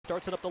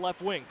starts it up the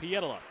left wing.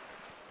 Pietila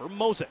for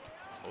Mosick.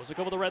 Mosick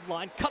over the red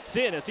line, cuts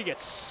in as he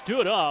gets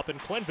stood up, and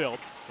Quenneville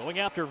going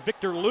after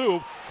Viktor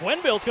Loov.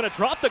 Quenneville's going to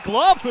drop the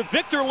gloves with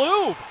Viktor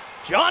Loov.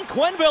 John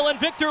Quenneville and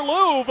Viktor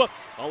Loov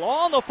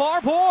along the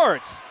far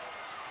boards.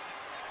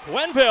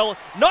 Quenneville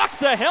knocks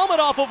the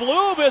helmet off of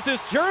Loov as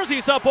his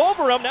jersey's up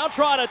over him. Now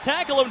trying to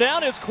tackle him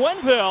down is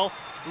Quenneville.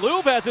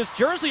 Loov has his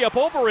jersey up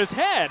over his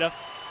head.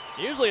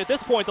 Usually at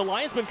this point the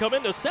linesmen come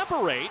in to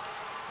separate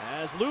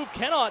as Loov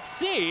cannot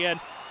see, and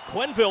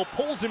Quenneville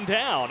pulls him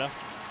down.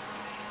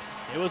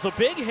 It was a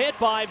big hit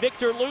by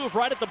Viktor Loov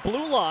right at the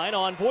blue line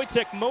on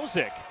Wojtek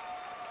Mosick.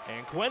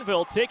 And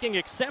Quenneville taking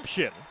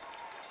exception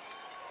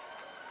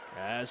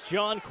as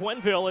John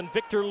Quenneville and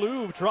Viktor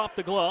Loov drop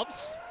the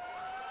gloves.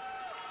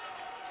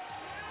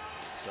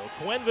 So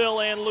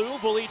Quenneville and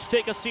Loov will each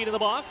take a seat in the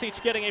box,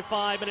 each getting a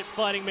 5-minute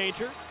fighting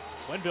major.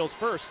 Quenneville's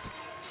first.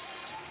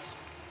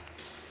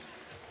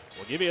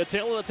 We'll give you a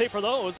tail of the tape for those.